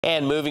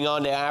And moving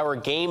on to our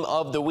Game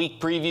of the Week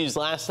previews.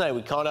 Last night,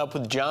 we caught up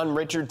with John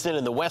Richardson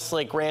and the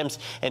Westlake Rams.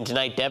 And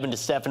tonight, Devin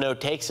DeStefano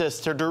takes us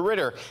to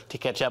DeRidder to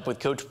catch up with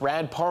Coach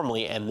Brad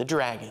Parmley and the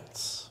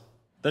Dragons.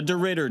 The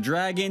DeRidder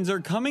Dragons are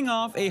coming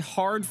off a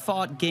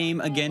hard-fought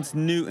game against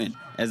Newton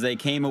as they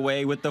came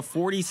away with the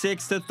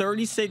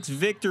 46-36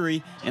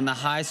 victory in the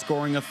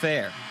high-scoring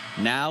affair.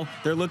 Now,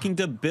 they're looking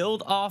to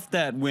build off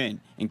that win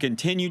and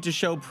continue to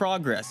show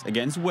progress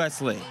against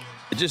Westlake.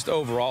 Just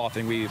overall, I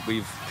think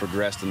we've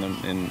progressed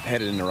and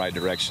headed in the right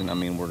direction. I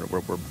mean,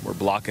 we're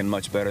blocking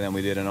much better than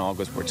we did in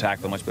August. We're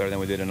tackling much better than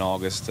we did in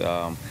August.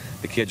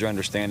 The kids are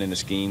understanding the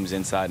schemes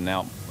inside and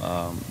out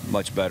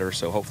much better.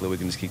 So hopefully we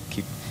can just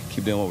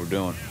keep doing what we're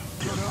doing.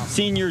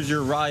 Seniors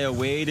Uriah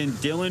Wade and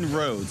Dylan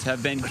Rhodes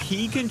have been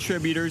key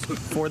contributors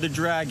for the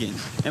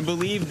Dragons and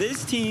believe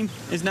this team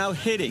is now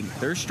hitting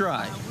their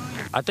stride.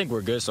 I think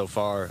we're good so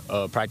far.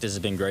 Practice has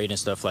been great and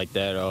stuff like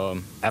that.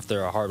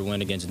 After a hard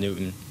win against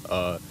Newton,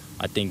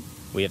 I think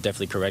we have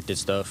definitely corrected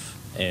stuff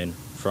and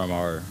from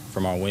our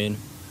win,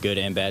 good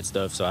and bad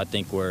stuff. So I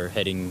think we're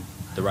heading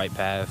the right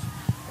path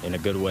in a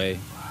good way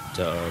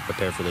to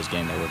prepare for this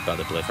game that we're about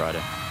to play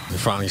Friday. We're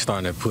finally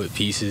starting to put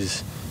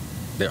pieces.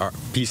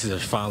 Pieces are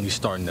finally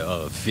starting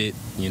to fit,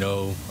 you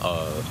know,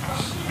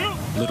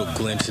 little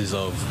glimpses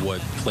of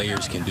what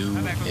players can do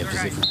in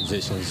specific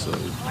positions. So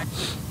I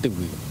think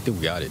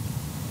we got it.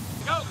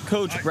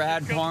 Coach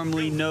Brad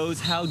Parmley knows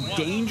how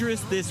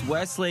dangerous this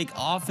Westlake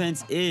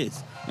offense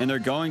is, and they're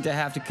going to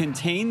have to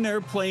contain their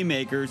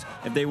playmakers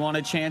if they want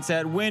a chance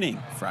at winning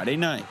Friday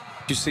night.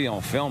 What you see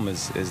on film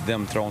is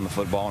them throwing the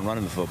football and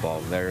running the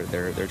football.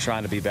 They're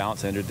trying to be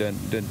balanced, and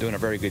they're doing a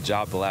very good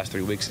job the last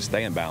 3 weeks of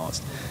staying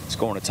balanced,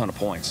 scoring a ton of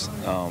points.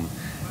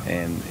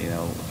 And you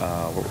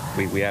know,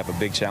 we have a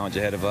big challenge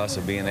ahead of us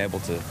of being able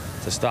to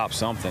stop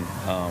something.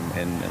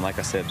 And like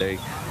I said, they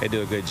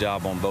do a good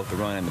job on both the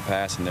run and the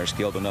pass, and they're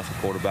skilled enough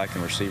at quarterback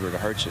and receiver to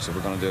hurt you. So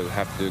we're going to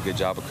have to do a good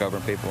job of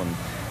covering people and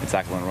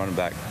tackling the running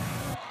back.